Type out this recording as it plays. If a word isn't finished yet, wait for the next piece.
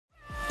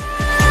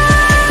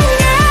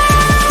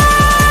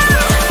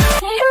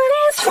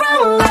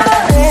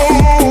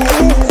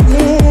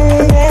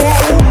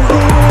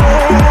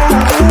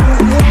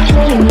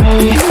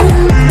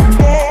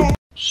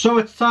So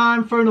it's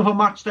time for another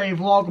matchday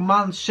vlog.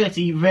 Man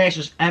City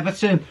versus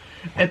Everton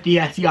at the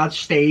Etihad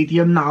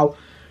Stadium. Now,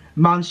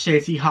 Man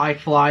City high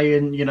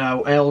flying, you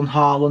know, Erling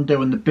Haaland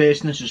doing the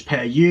business as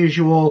per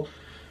usual.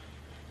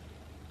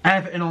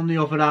 Everton on the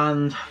other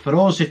hand, for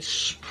us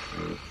it's...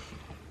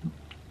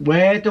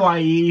 where do I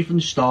even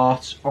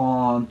start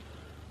on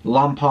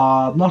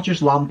Lampard? Not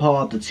just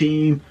Lampard, the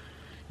team.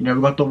 You know,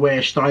 we've got the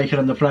worst striker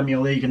in the Premier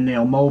League in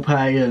Neil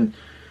Maupay, and...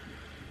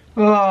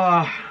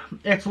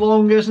 it's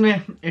long, isn't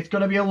it? It's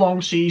going to be a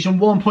long season.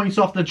 1 point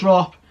off the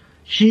drop.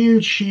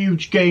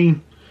 Huge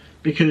game.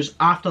 Because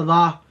after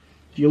that,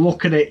 if you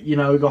look at it, you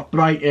know, we've got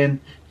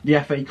Brighton, the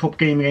FA Cup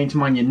game against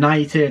Man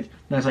United.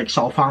 There's like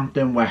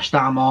Southampton, West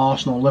Ham,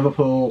 Arsenal,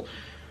 Liverpool.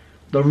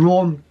 The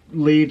run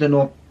leading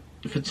up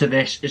to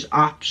this is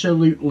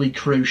absolutely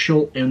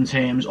crucial in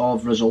terms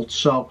of results.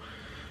 So,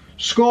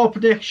 score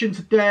prediction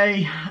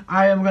today,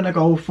 I am going to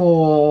go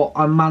for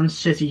a Man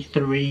City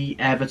 3,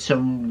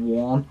 Everton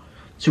 1.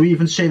 To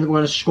even say that we're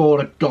going to score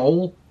a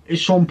goal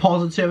is some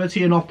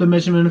positivity and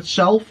optimism in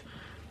itself.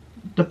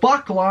 The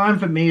back line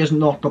for me is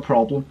not the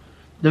problem.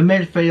 The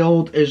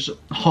midfield is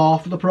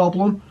half of the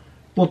problem,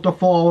 but the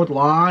forward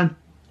line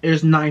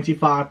is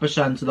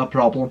 95% of the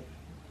problem.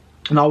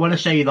 Now when I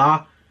say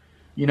that,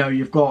 you know,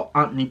 you've got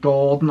Anthony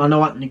Gordon. I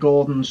know Anthony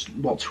Gordon's,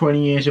 what,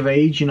 20 years of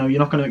age. You know, you're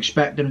not going to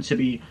expect him to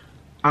be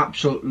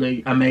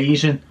absolutely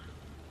amazing.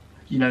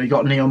 You know, you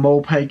got Neil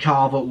Maupay,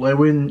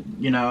 Calvert-Lewin,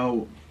 you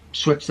know,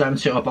 switch them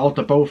to about,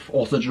 they're both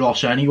utter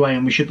dross anyway,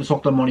 and we should have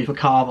took the money for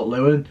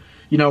Calvert-Lewin,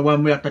 you know,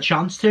 when we had the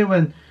chance to.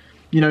 And,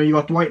 you know, you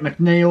got Dwight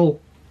McNeil,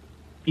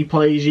 he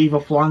plays either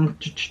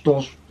flank,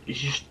 he's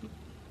just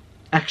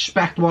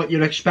expect what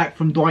you expect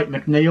from Dwight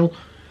McNeil,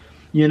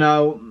 you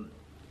know.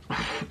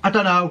 I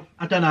don't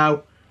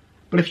know.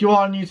 But if you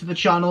are new to the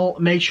channel,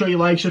 make sure you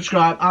like,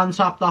 subscribe, and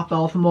tap that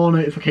bell for more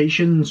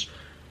notifications.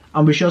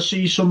 And we shall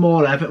see some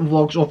more Everton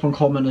vlogs up and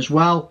coming as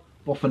well.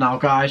 But for now,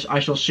 guys, I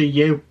shall see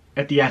you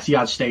at the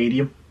Etihad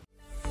Stadium.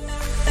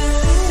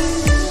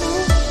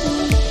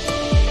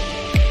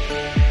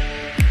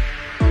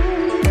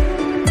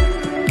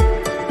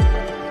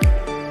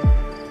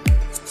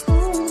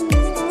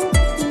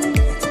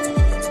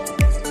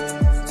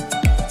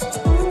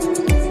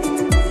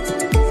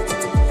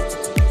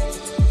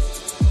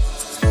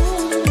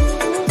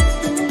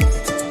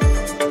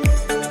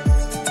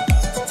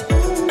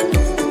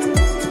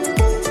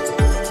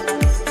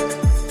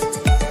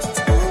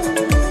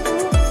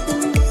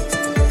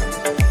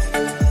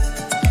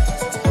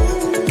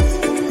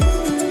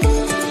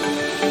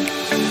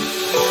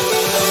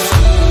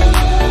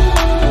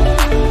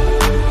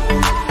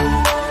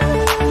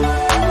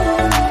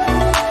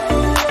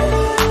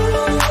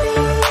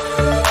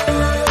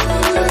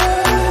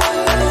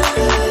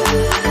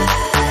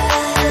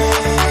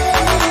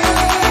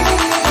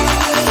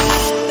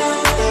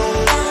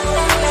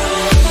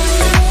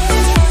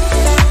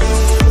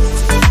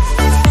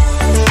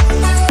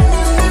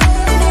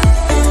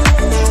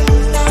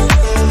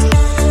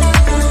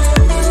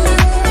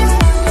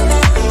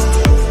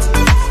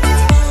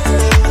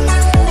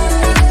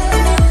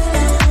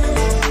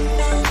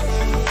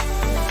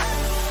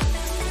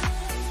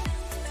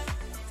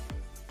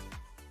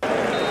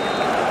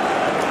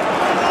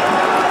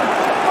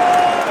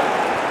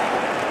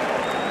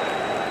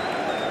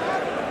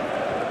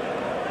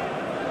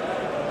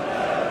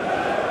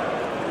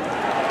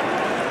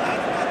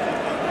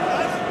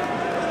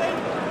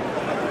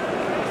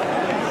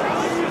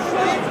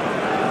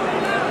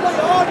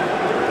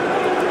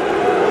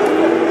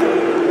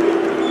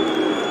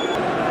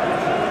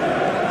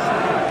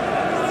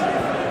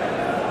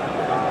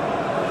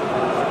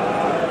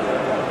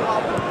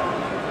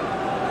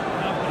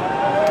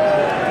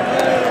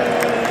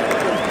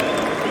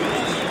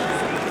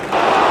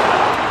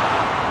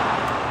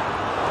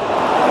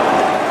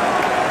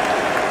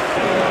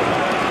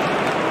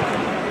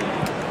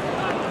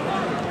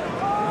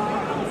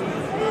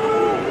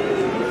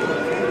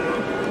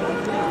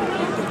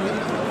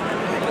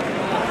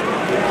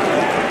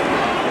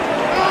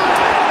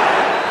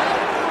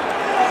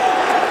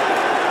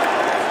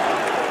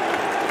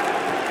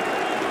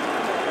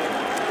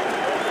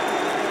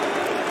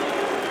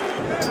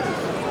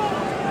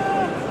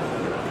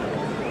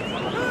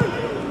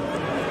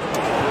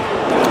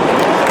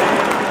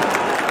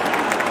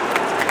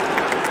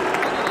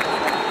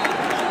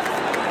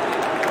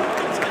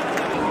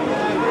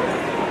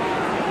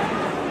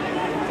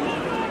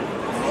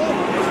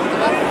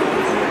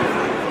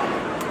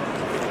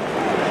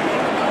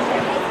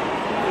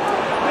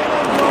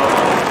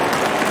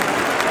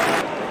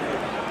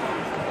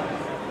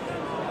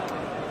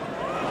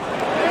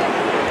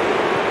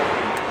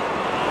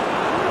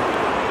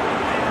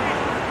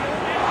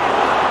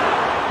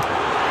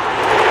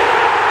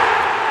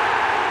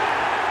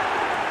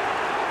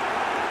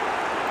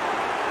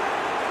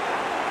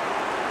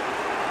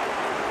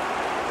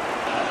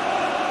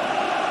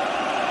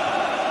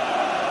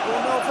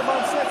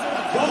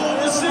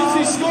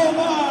 City score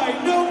by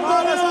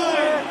number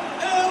 9,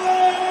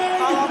 Ellen!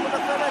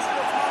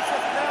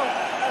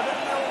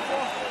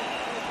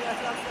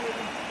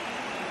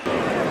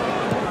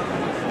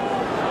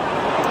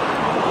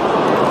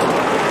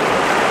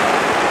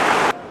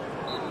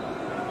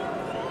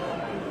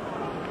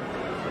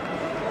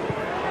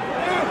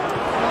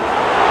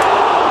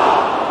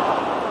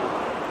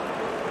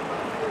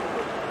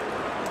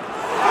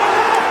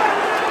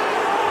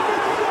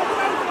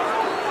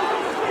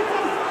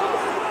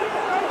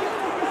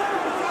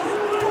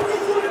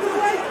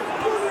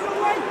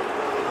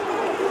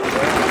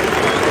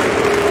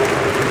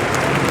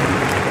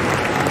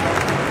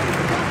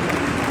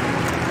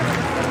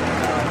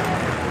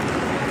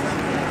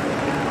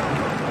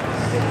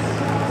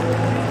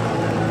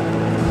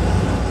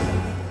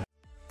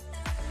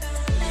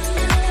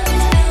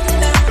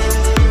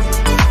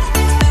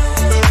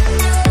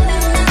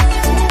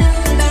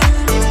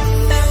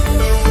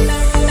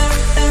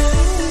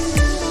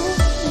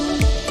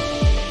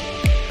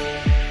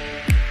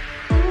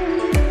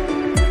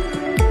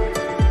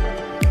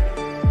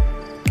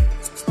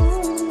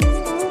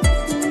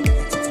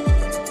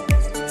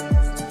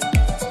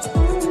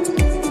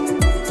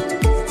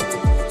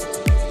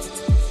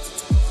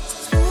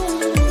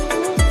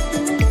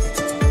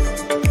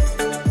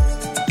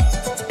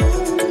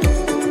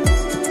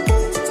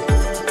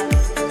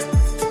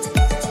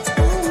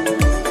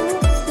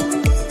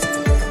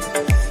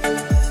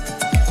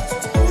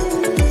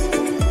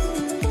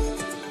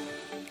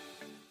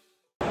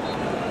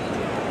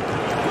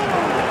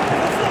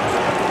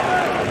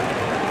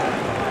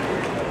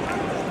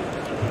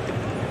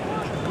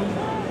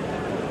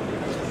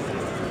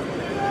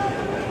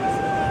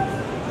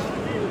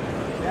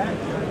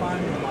 So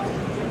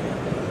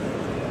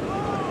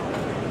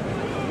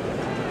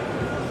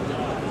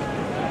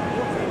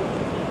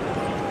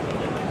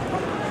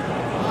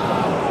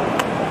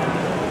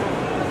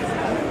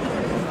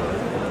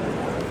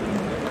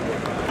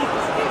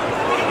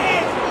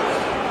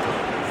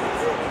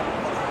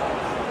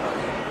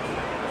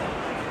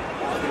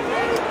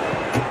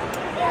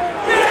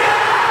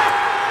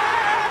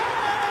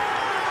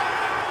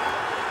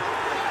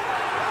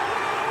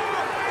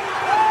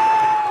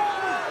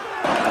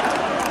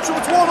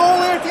it's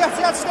 1-1 here at the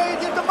Etihad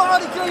Stadium.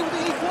 Demarai came with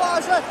the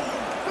equaliser.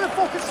 Bit of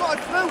fucking slide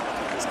through.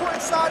 It's got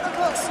inside a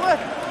little slip.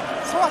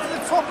 So after the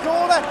top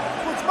corner,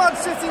 but Man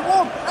City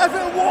won.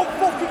 Everton won.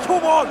 Fucking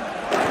come on.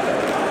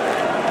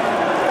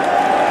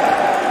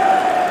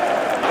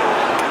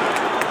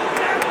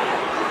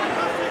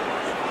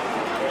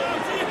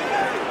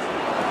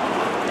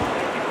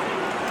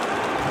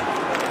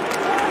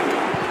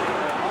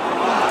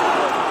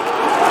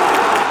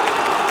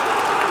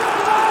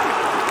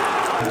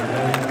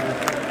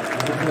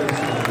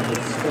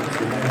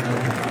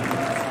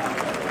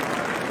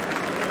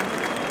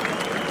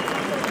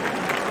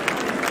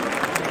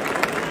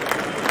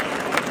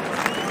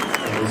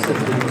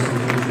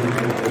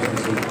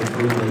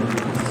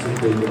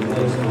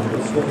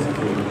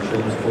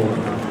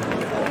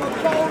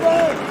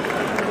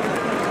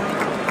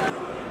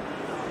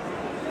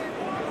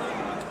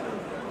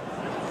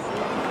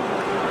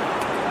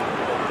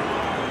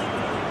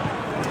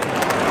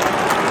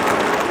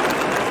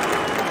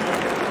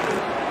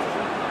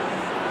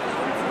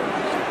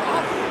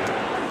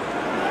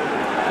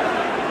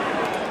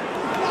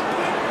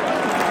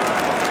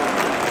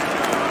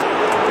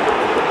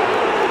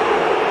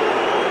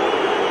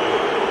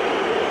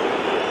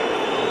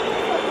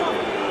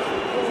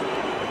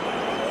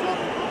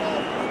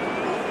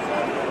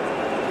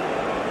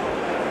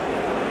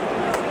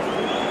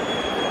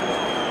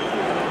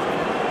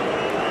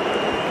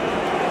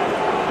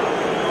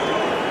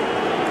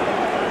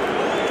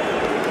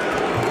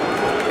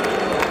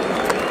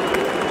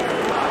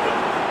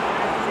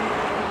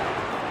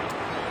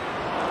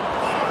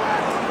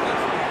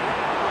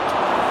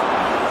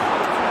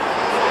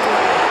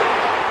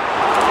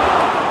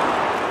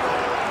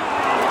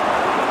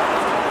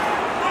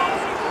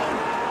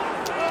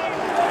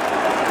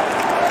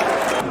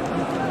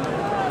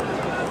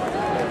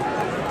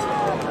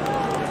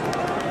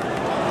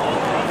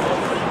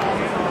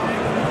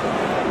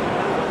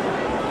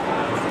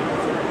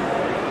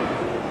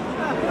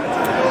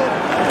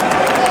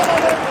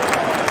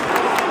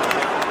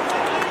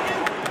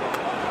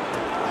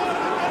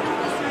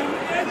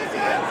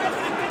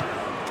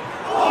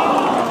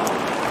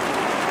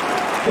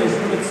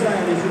 Number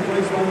 10 is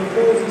replaced by number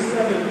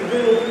 47,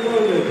 Bill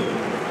Rowland.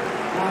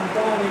 And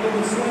finally,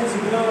 number 20,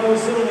 Bernardo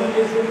Silva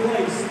is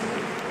replaced.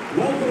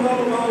 Welcome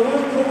home our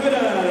local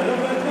winner,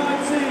 number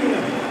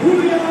 19,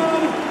 Julian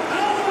Alvarez.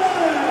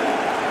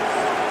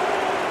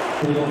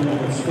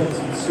 Number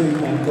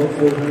 22, Matt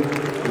Godfrey,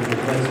 is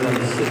replaced by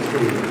number 16,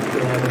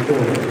 Brian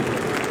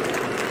McCoy.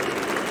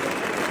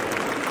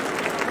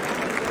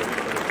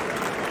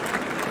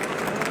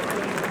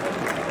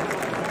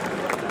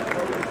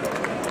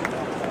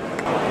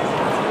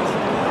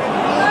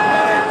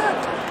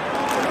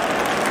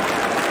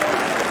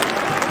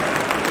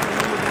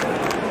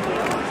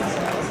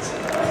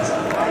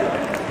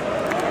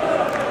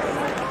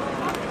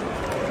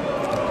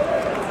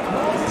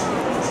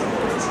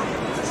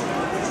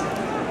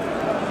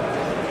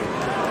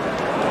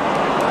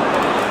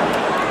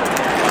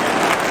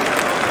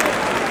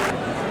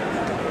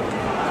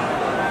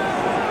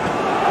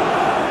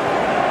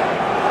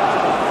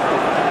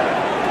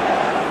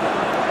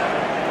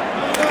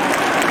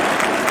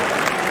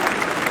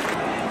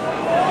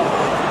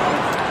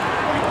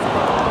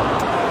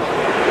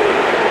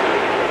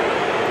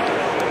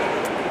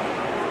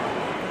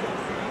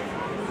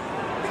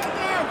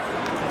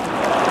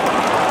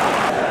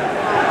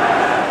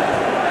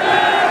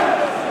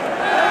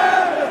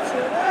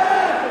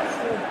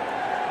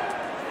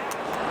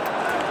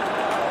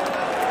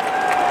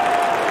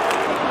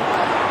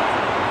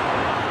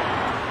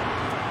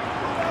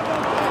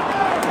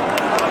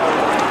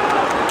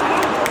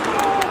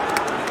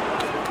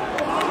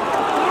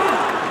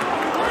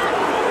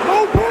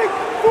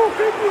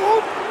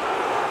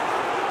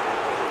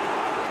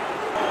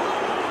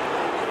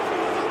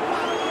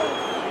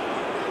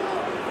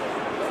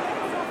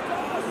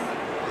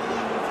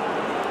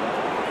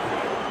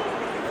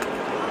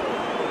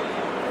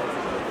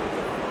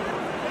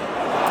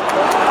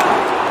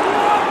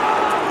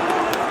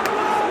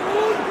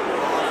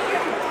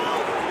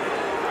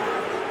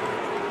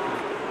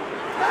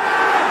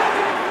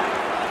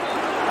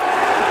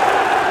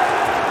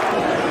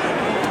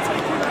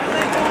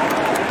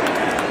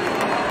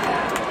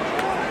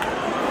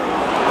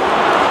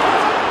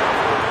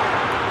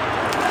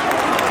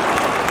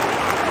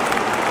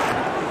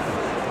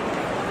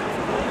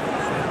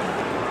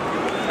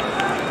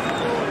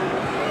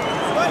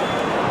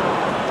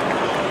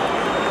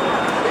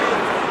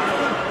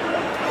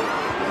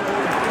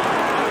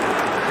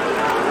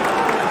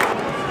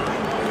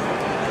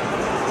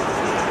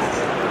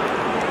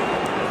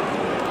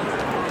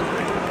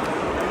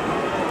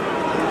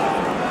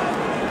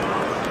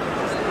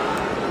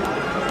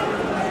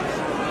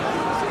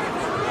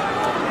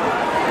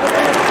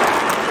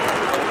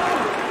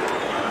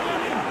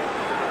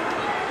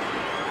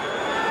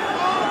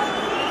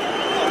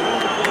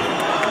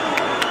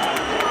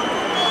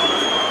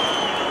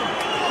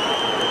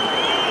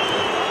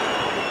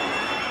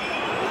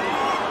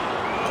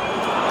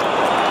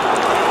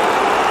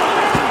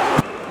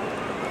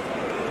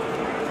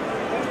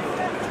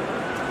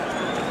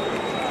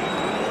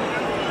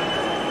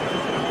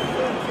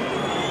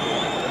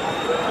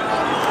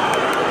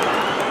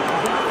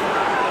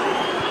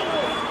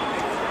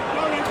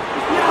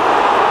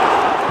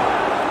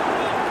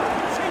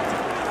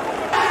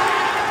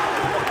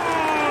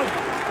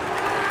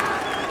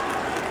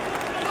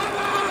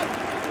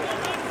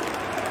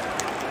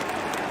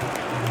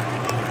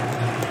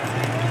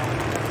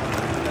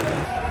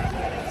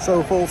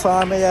 So full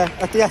time here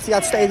at the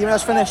Etihad Stadium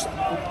has finished.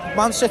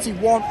 Man City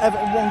 1,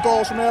 Everton 1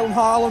 goals from Erling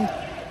Haaland.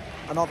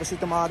 And obviously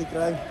Demarai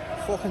Gray.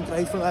 Fucking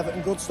great from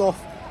Everton, good stuff.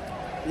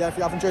 Yeah, if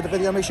you have enjoyed the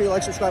video, make sure you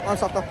like, subscribe and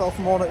tap that bell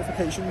for more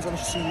notifications, and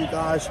I'll see you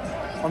guys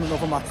on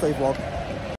another Matchday vlog.